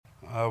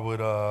I would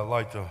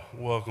like to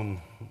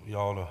welcome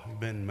y'all to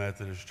Benton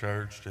Methodist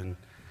Church, and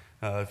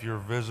if you're a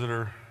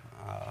visitor,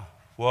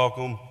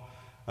 welcome.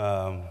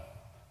 Brother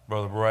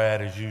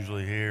Brad is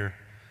usually here,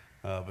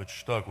 but you're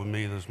stuck with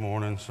me this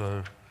morning,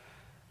 so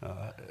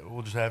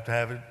we'll just have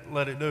to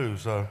let it do.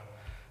 So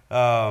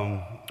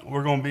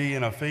we're going to be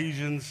in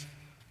Ephesians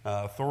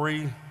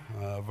 3,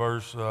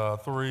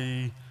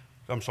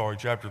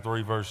 chapter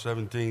 3, verse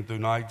 17 through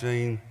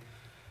 19.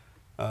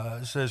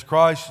 It says,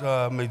 Christ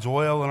may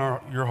dwell in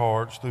your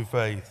hearts through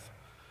faith.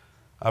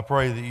 I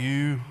pray that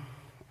you,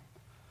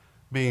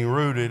 being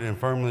rooted and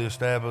firmly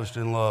established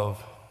in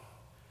love,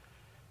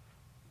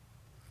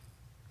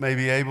 may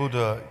be able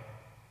to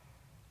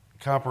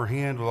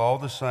comprehend with all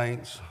the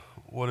saints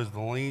what is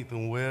the length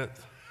and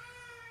width,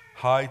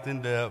 height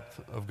and depth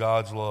of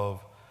God's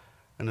love,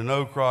 and to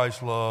know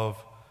Christ's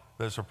love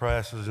that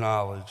surpasses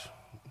knowledge,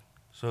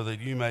 so that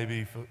you may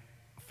be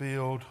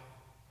filled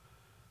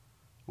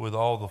with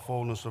all the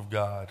fullness of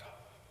God.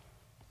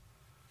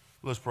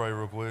 Let's pray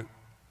real quick.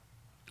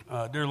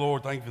 Dear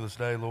Lord, thank you for this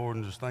day, Lord,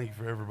 and just thank you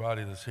for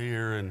everybody that's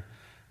here, and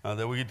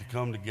that we get to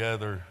come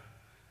together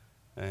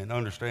and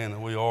understand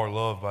that we are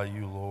loved by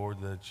you, Lord,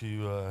 that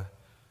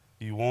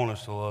you want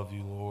us to love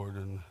you, Lord,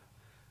 and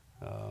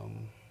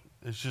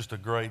it's just a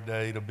great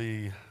day to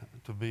be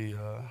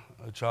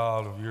a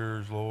child of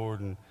yours, Lord,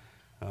 and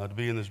to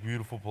be in this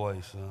beautiful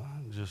place.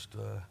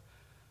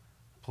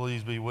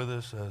 Please be with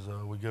us as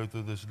we go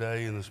through this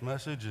day and this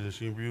message. In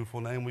your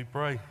beautiful name we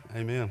pray.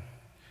 Amen.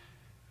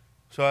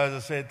 So as I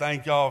said,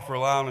 thank y'all for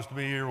allowing us to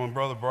be here. When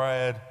Brother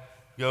Brad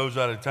goes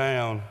out of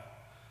town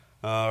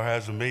or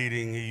has a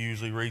meeting, he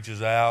usually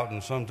reaches out,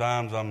 and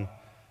sometimes I'm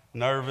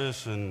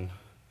nervous and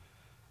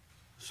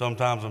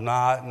sometimes I'm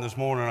not. And this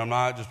morning I'm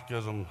not, just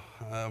because I'm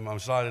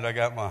excited. I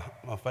got my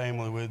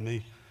family with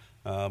me,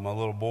 my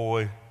little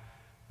boy.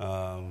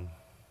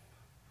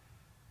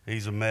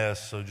 He's a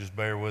mess, so just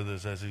bear with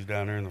us as he's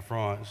down here in the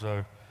front.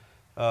 So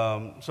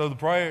the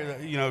prayer,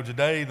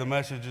 today the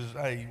message is,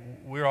 hey,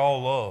 we're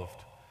all loved.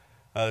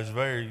 It's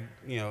very,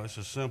 it's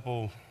a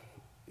simple,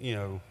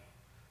 deal,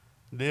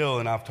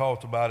 and I've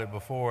talked about it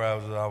before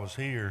as I was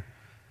here.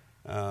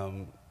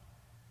 But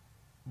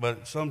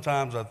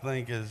sometimes I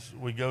think as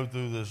we go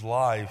through this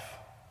life,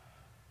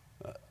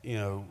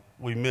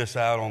 we miss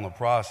out on the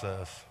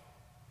process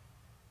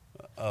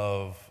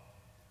of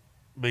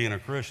being a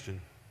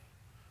Christian.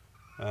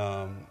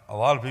 A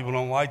lot of people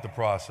don't like the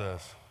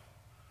process,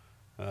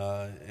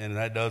 and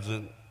that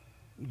doesn't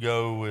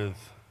go with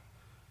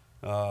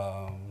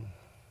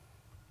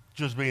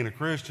just being a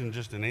Christian,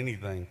 just in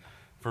anything.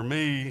 For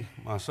me,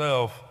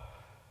 myself,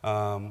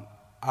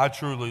 I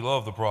truly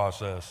love the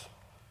process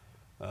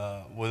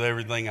with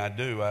everything I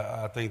do.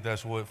 I think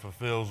that's what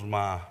fulfills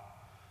my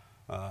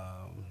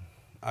go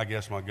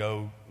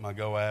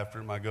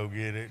after it, my go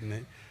get it,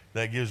 and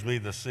that gives me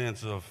the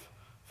sense of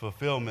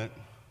fulfillment.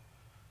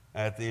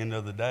 At the end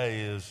of the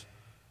day is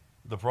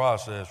the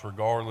process,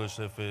 regardless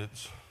if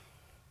it's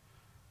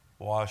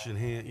washing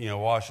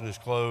his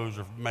clothes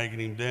or making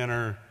him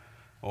dinner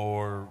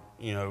or,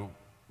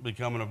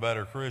 becoming a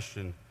better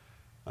Christian.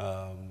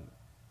 And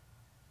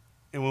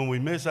when we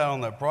miss out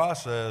on that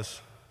process,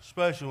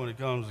 especially when it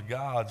comes to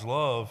God's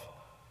love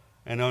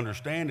and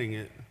understanding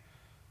it,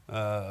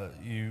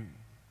 you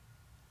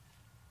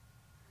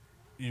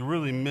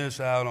really miss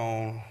out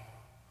on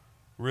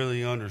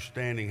really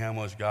understanding how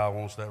much God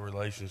wants that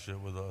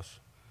relationship with us.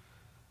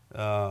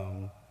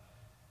 On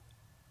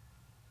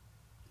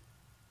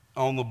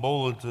the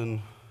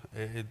bulletin,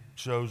 it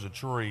shows a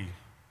tree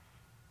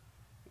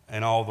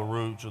and all the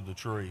roots of the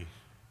tree.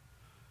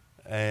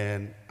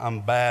 And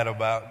I'm bad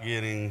about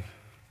getting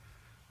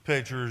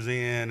pictures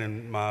in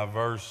and my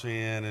verse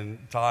in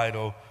and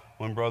title.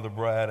 When Brother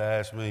Brad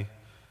asked me,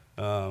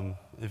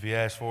 if he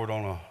asked for it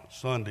on a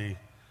Sunday,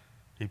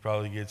 he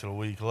probably gets it a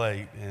week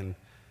late. And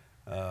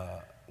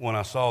when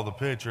I saw the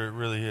picture, it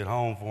really hit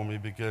home for me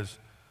because,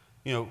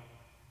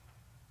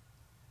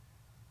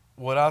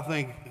 what I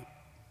think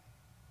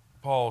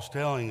Paul's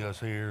telling us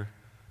here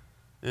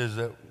is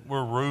that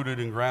we're rooted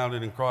and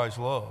grounded in Christ's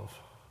love,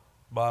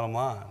 bottom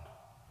line.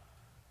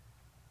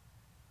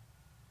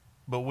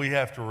 But we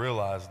have to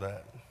realize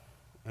that,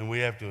 and we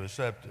have to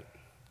accept it.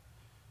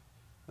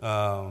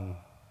 Paul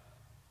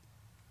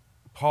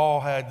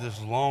had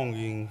this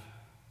longing,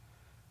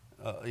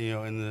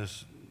 and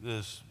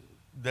this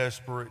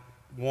desperate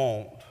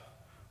want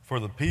for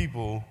the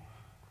people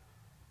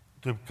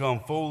to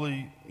become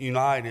fully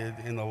united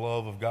in the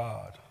love of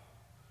God,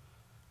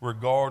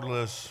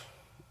 regardless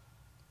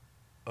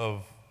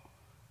of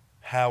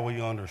how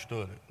we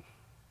understood it.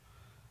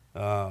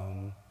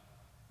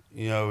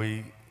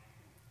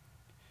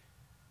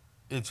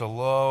 It's a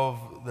love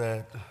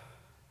that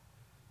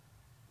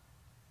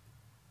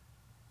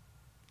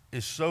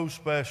is so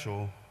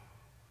special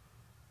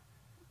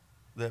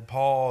that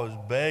Paul is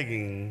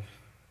begging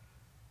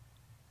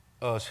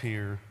us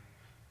here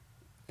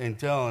and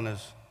telling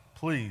us,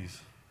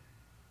 please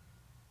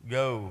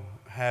go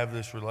have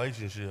this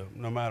relationship.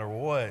 No matter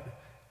what,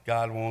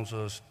 God wants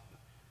us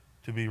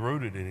to be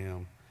rooted in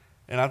Him.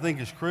 And I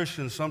think as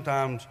Christians,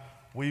 sometimes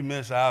we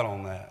miss out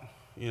on that.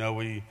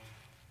 We,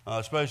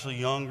 especially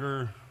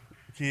younger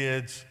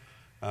kids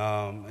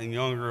and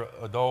younger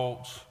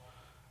adults,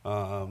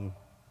 there's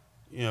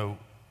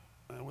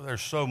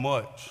so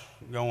much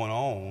going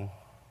on.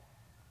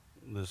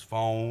 This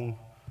phone,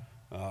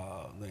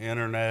 the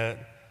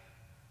internet,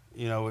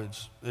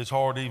 it's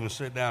hard to even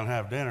sit down and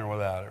have dinner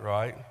without it,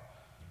 right?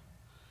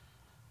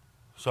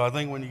 So I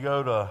think when you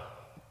go to,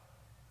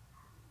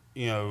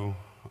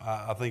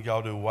 I think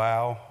y'all do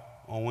WOW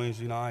on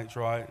Wednesday nights,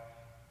 right?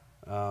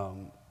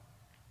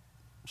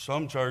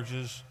 Some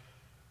churches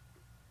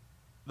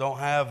don't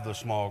have the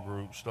small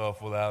group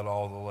stuff without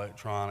all the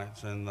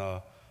electronics and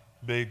the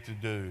big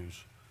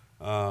to-dos.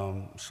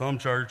 Some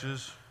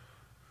churches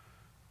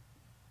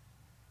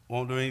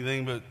won't do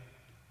anything but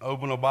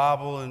open a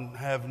Bible and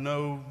have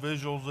no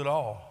visuals at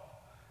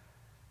all.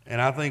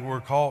 And I think we're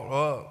caught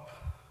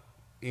up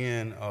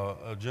in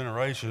a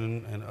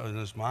generation, and in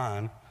this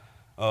mind,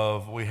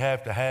 of we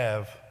have to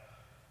have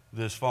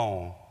this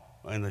phone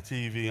and the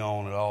TV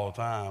on at all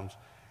times.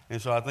 And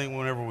so I think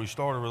whenever we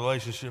start a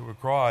relationship with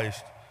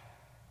Christ,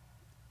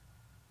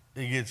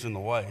 it gets in the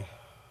way.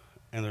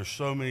 And there's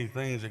so many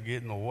things that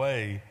get in the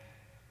way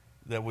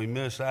that we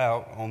miss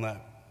out on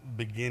that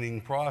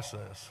beginning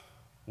process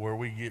where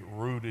we get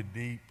rooted,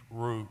 deep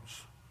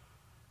roots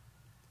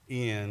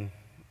in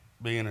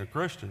being a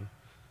Christian.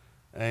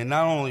 And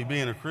not only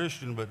being a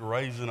Christian, but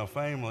raising a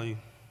family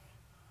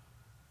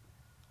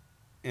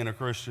in a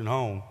Christian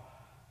home.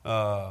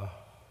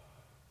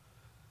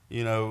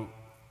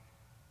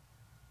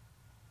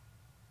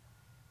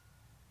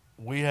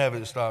 We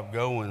haven't stopped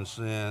going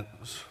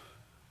since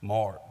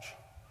March,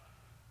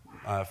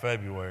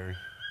 February.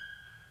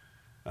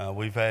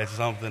 We've had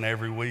something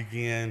every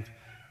weekend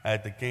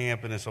at the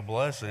camp, and it's a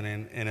blessing.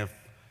 And if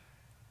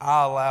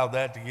I allowed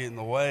that to get in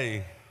the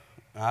way,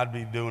 I'd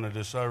be doing a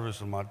disservice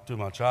to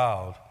my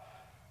child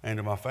and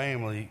to my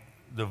family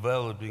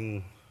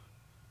developing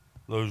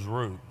those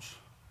roots.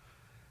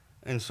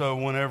 And so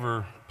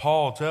whenever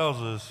Paul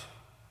tells us,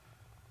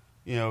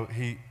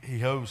 he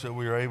hopes that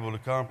we are able to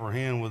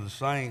comprehend with the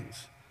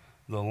saints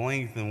the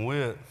length and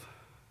width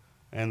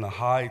and the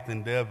height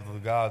and depth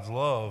of God's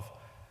love,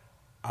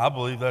 I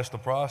believe that's the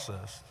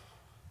process.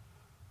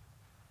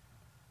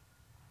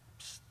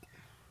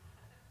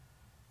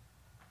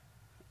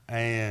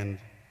 And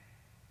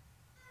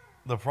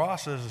the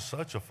process is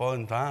such a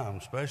fun time,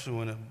 especially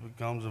when it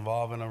becomes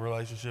involving a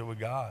relationship with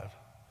God.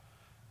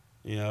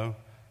 You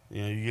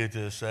get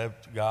to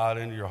accept God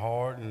into your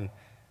heart, and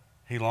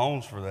He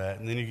longs for that.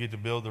 And then you get to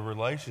build a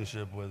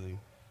relationship with Him.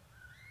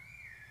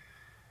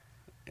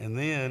 And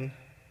then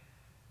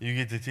you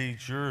get to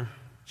teach your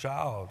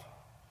child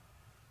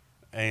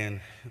and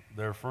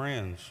their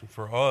friends.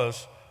 For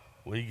us,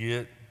 we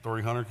get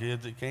 300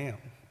 kids at camp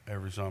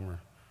every summer.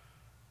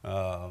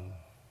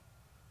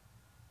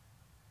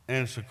 And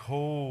it's a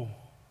cool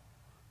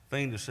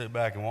thing to sit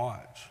back and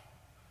watch.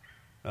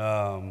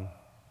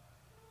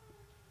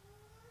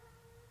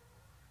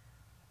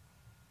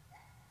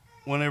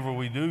 Whenever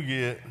we do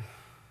get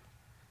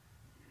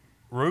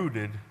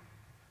rooted,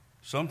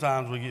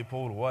 sometimes we get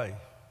pulled away.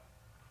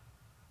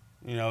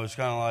 It's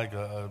kind of like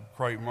a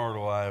crepe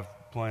myrtle I have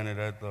planted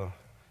at the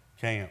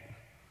camp.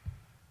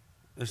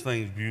 This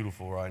thing's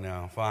beautiful right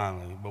now,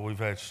 finally, but we've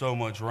had so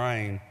much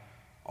rain,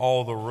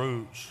 all the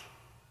roots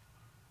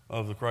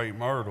of the crepe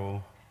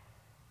myrtle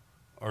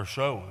are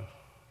showing,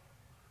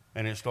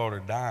 and it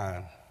started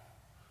dying.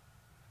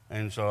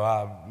 And so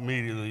I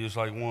immediately, it's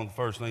like one of the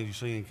first things you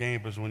see in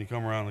campus when you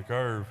come around the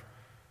curve,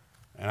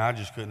 and I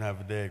just couldn't have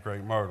a dead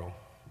crepe myrtle,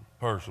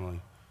 personally,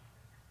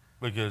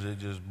 because it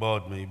just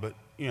bugged me. But,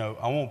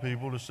 I want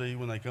people to see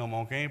when they come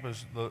on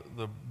campus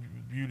the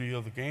beauty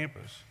of the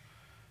campus.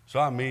 So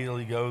I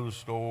immediately go to the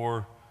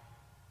store,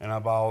 and I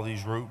buy all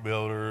these root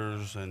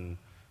builders and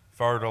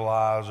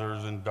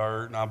fertilizers and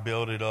dirt, and I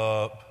build it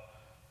up.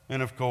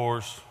 And, of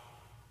course,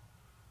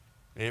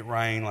 it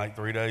rained like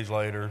 3 days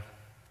later.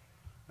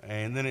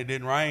 And then it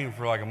didn't rain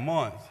for like a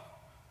month.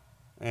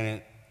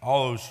 And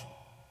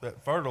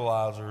that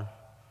fertilizer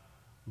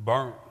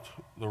burnt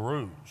the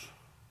roots,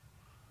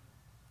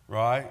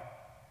 right?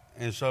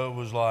 And so it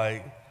was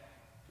like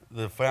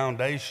the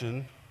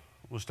foundation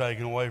was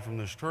taken away from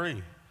this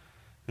tree.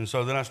 And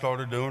so then I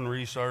started doing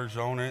research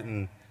on it,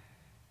 and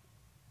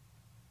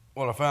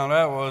what I found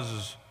out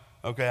was,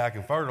 okay, I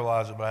can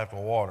fertilize it, but I have to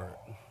water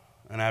it.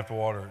 And I have to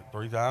water it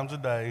 3 times a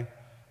day.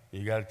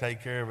 You got to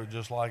take care of it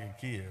just like a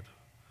kid.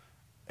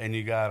 And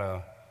you got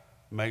to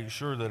make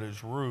sure that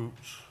its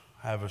roots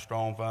have a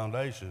strong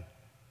foundation.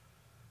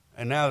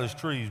 And now this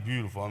tree is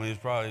beautiful. I mean, it's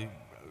probably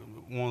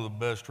one of the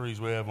best trees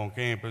we have on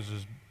campus.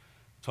 There's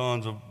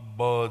tons of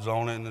buds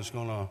on it, and it's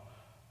going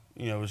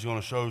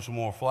to show some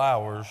more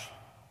flowers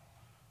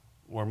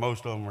where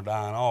most of them are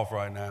dying off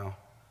right now.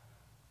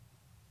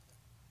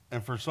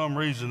 And for some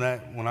reason,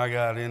 that when I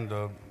got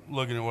into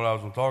looking at what I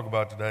was going to talk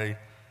about today,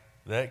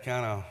 that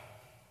kind of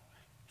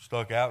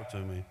stuck out to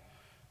me.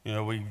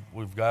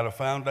 We've got a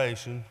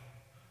foundation,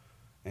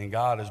 and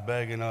God is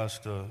begging us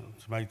to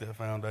make that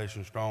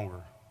foundation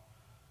stronger.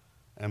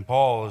 And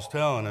Paul is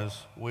telling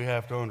us we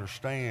have to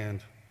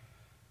understand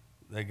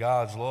that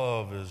God's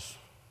love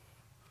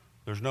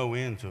there's no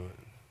end to it.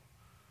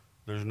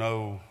 There's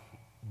no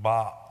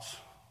box,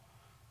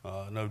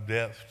 no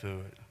depth to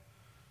it.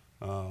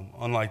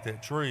 Unlike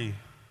that tree,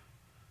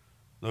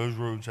 those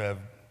roots have,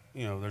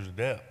 there's a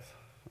depth.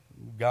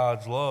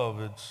 God's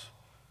love,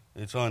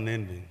 it's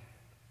unending.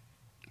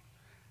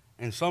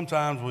 And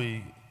sometimes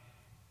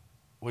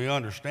we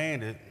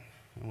understand it,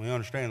 and we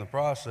understand the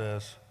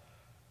process,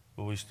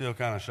 but we still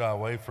kind of shy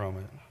away from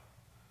it.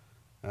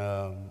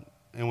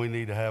 And we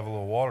need to have a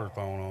little water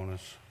thrown on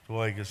us to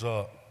wake us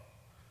up.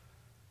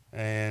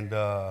 And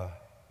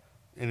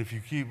if you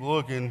keep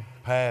looking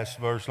past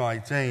verse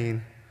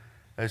 19,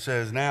 it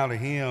says, now to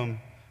him,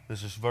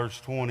 this is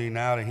verse 20,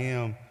 now to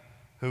him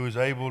who is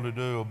able to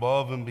do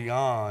above and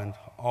beyond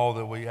all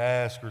that we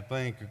ask or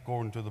think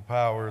according to the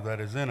power that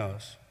is in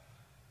us.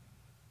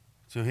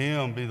 To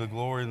him be the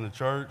glory in the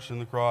church and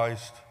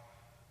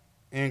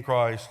in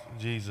Christ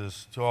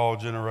Jesus, to all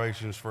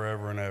generations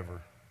forever and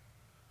ever.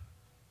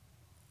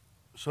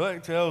 So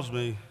that tells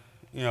me,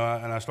 and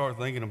I start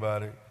thinking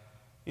about it,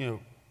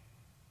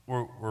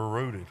 we're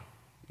rooted.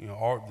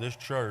 This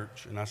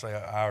church, and I say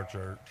our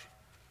church,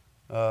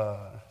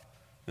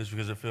 just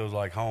because it feels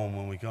like home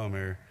when we come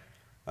here.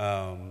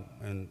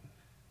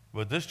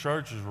 But this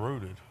church is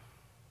rooted.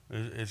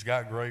 It's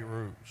got great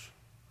roots.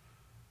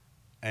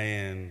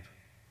 And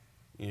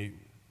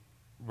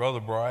Brother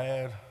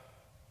Brad,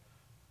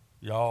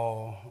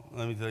 y'all,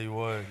 let me tell you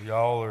what,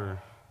 y'all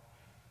are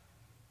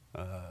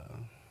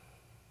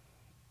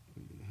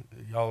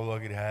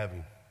lucky to have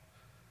him.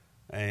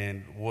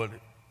 And what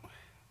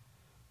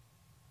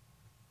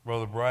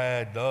Brother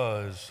Brad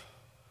does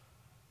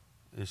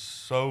is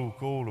so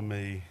cool to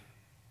me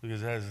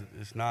because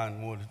it's not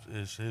in what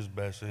is his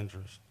best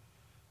interest.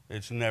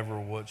 It's never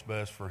what's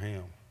best for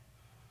him.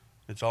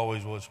 It's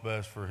always what's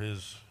best for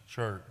his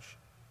church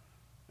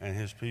and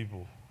his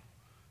people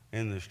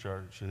in this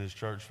church and his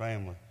church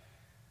family.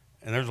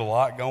 And there's a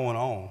lot going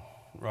on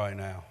right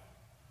now.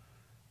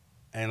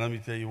 And let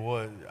me tell you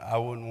what, I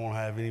wouldn't want to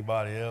have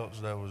anybody else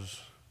that was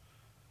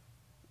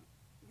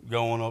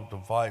going up to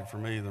fight for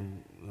me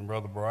than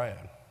Brother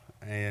Brad.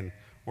 And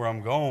where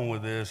I'm going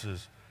with this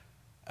is,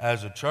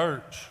 as a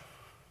church,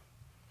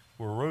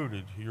 we're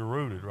rooted. You're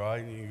rooted,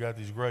 right? You got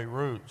these great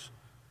roots.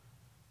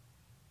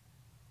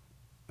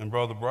 And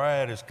Brother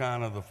Brad is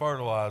kind of the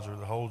fertilizer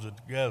that holds it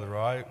together,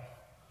 right?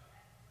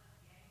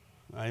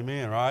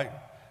 Amen, right?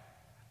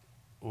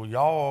 Well,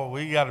 y'all,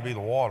 we got to be the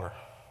water.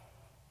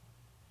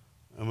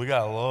 And we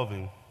got to love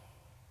him.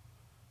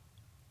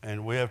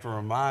 And we have to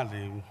remind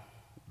him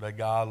that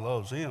God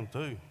loves him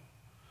too.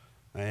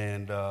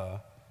 And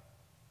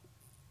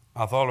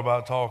I thought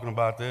about talking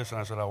about this, and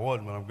I said I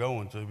wasn't, but I'm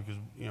going to because,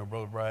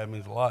 Brother Brad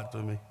means a lot to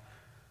me.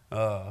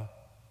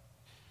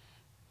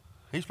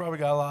 He's probably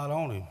got a lot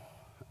on him.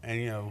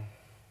 And,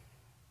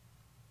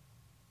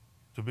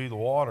 to be the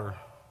water,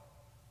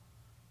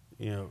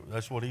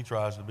 that's what he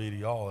tries to be to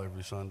y'all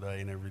every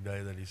Sunday and every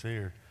day that he's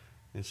here.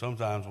 And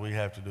sometimes we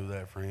have to do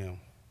that for him.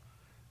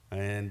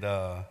 And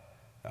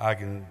I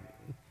can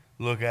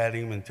look at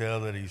him and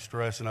tell that he's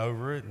stressing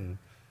over it.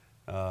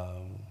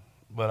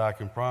 But I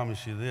can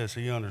promise you this,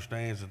 he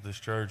understands that this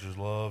church is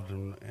loved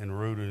and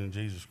rooted in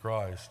Jesus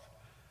Christ.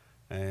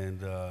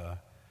 And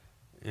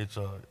it's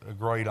a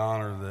great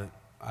honor that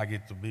I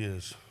get to be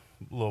his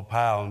little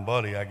pal and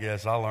buddy, I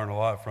guess. I learned a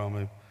lot from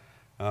him.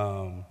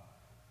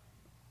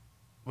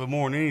 But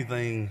more than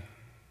anything,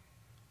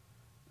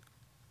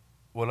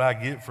 what I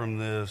get from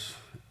this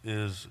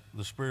is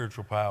the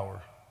spiritual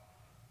power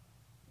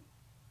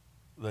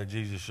that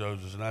Jesus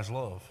shows us, and that's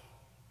love,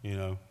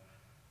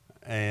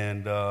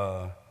 And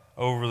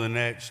over the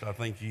next, I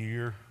think,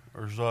 year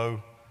or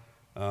so,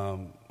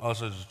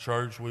 us as a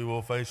church, we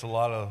will face a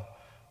lot of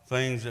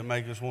things that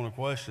make us want to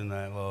question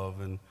that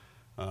love. And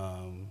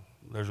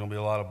there's going to be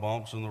a lot of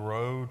bumps in the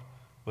road,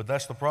 but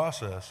that's the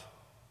process.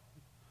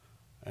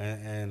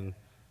 And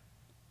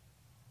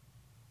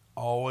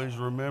always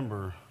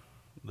remember,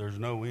 there's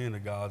no end to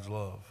God's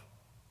love.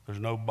 There's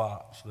no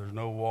box. There's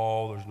no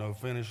wall. There's no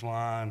finish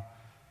line.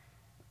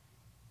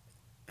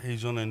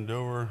 He's going to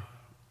endure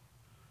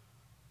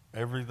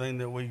everything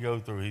that we go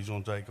through. He's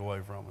going to take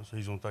away from us.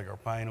 He's going to take our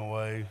pain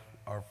away,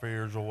 our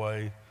fears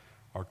away,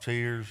 our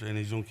tears, and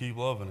he's going to keep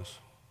loving us.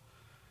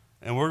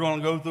 And we're going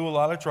to go through a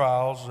lot of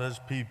trials as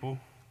people.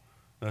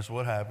 That's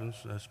what happens.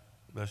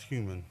 That's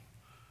human.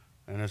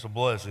 And it's a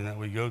blessing that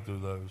we go through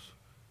those.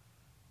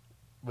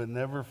 But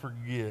never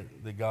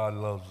forget that God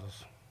loves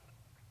us.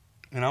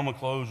 And I'm going to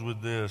close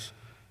with this.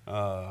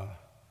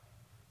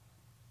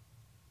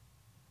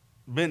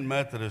 Benton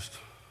Methodist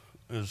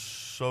is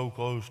so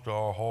close to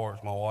our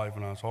hearts, my wife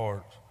and I's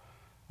hearts.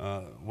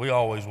 We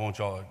always want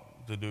y'all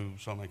to do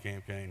something at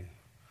Camp Canyon.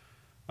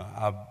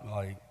 I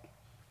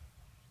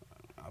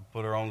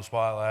put her on the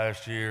spot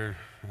last year,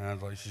 and I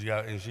was like,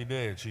 and she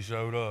did. She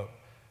showed up.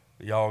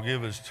 Y'all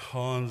give us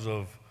tons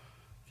of,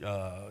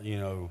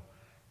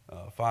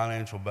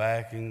 financial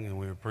backing, and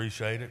we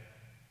appreciate it.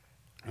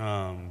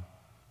 And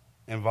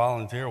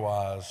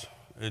volunteer-wise,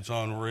 it's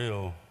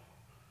unreal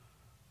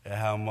at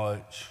how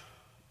much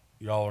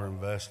y'all are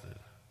invested.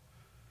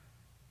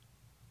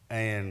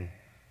 And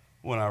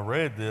when I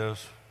read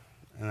this,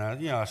 and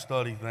I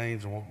study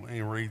things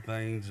and read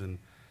things, and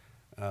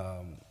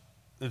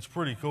it's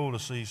pretty cool to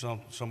see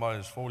somebody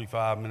that's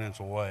 45 minutes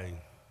away,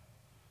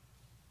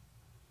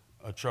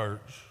 a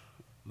church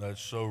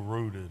that's so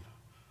rooted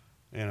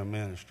in a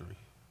ministry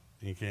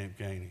in Camp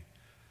Caney.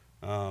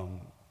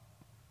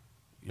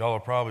 Y'all are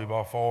probably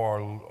by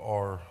far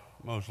our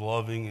most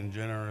loving and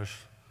generous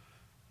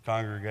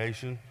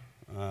congregation.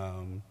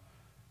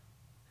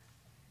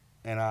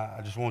 And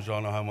I just want y'all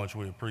to know how much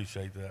we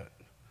appreciate that.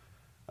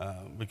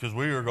 Because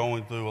we are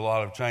going through a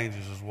lot of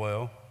changes as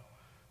well.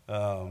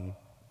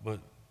 But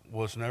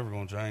what's never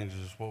going to change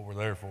is what we're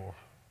there for.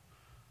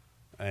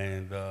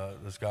 And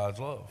that's God's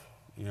love,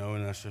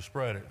 and that's to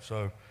spread it.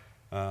 So,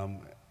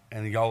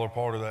 and y'all are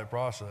part of that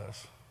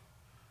process.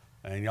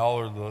 And y'all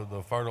are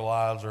the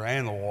fertilizer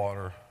and the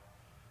water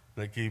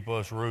that keep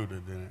us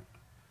rooted in it.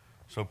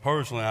 So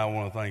personally, I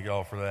want to thank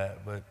y'all for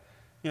that. But,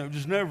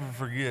 just never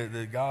forget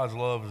that God's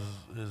love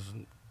is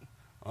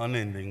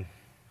unending.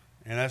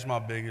 And that's my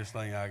biggest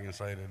thing I can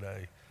say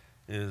today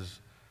is,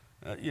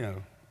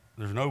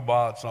 there's no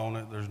bots on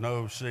it. There's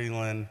no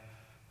ceiling.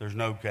 There's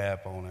no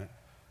cap on it.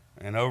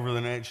 And over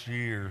the next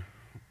year,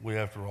 we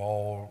have to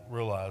all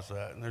realize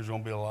that. And there's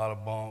going to be a lot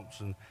of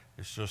bumps, and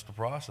it's just a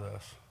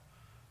process.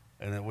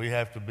 And that we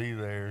have to be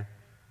there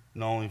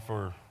not only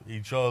for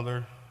each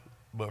other,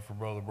 but for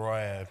Brother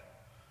Brad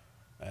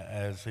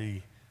as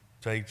he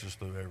takes us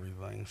through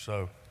everything.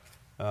 So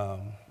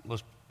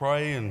let's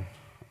pray, and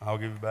I'll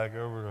give it back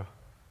over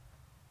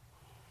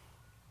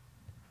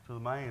to the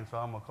man. So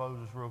I'm going to close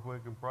this real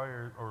quick in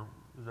prayer, or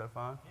is that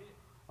fine?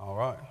 Yeah. All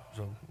right.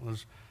 So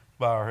let's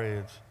bow our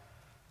heads.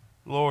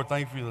 Lord,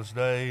 thank you for this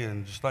day,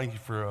 and just thank you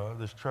for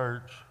this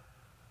church.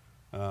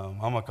 I'm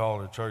going to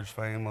call it a church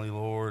family,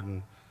 Lord,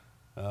 and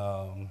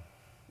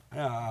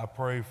I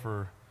pray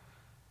for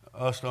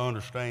us to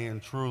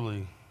understand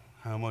truly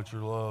how much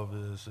your love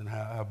is and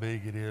how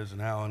big it is and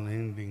how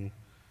unending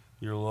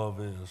your love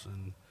is,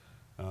 and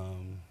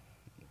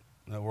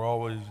that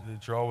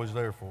you're always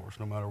there for us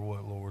no matter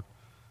what, Lord.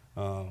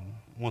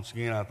 Once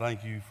again, I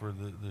thank you for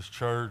this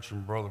church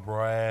and Brother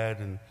Brad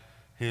and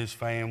his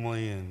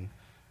family, and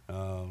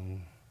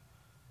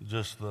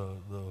just the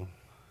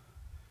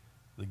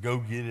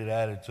go-get-it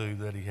attitude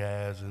that he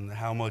has, and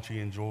how much he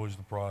enjoys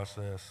the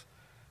process,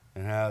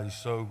 and how he's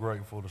so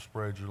grateful to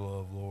spread your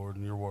love, Lord,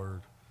 and your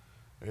word.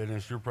 And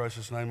it's your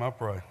precious name I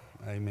pray.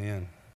 Amen.